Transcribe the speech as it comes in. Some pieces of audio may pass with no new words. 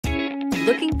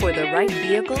Looking for the right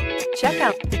vehicle? Check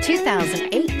out the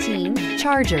 2018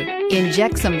 Charger.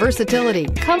 Inject some versatility,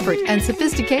 comfort, and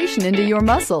sophistication into your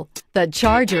muscle. The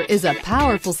Charger is a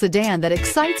powerful sedan that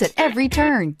excites at every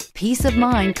turn. Peace of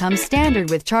mind comes standard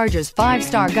with Charger's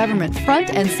 5-star government front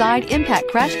and side impact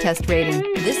crash test rating.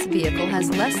 This vehicle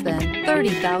has less than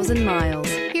 30,000 miles.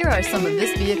 Here are some of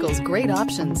this vehicle's great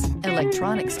options: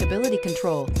 electronic stability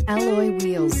control, alloy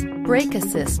wheels, brake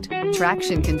assist,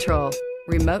 traction control,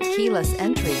 remote keyless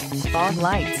entry, fog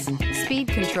lights, speed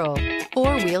control,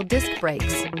 4-wheel disc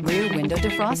brakes, rear window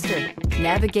defroster,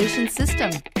 navigation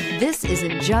system. This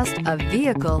isn't just a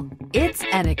vehicle, it's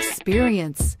an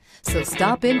experience. So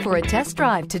stop in for a test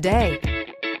drive today.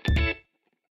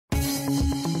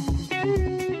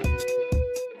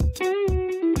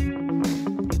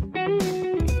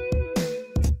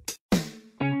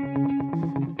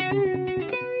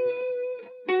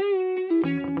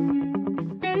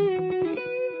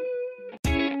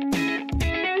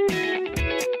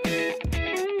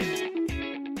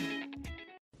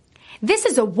 This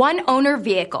is a one-owner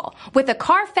vehicle with a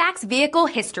Carfax Vehicle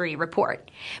History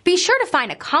Report. Be sure to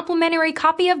find a complimentary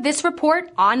copy of this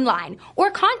report online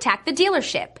or contact the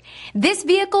dealership. This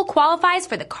vehicle qualifies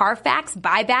for the Carfax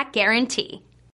Buyback Guarantee.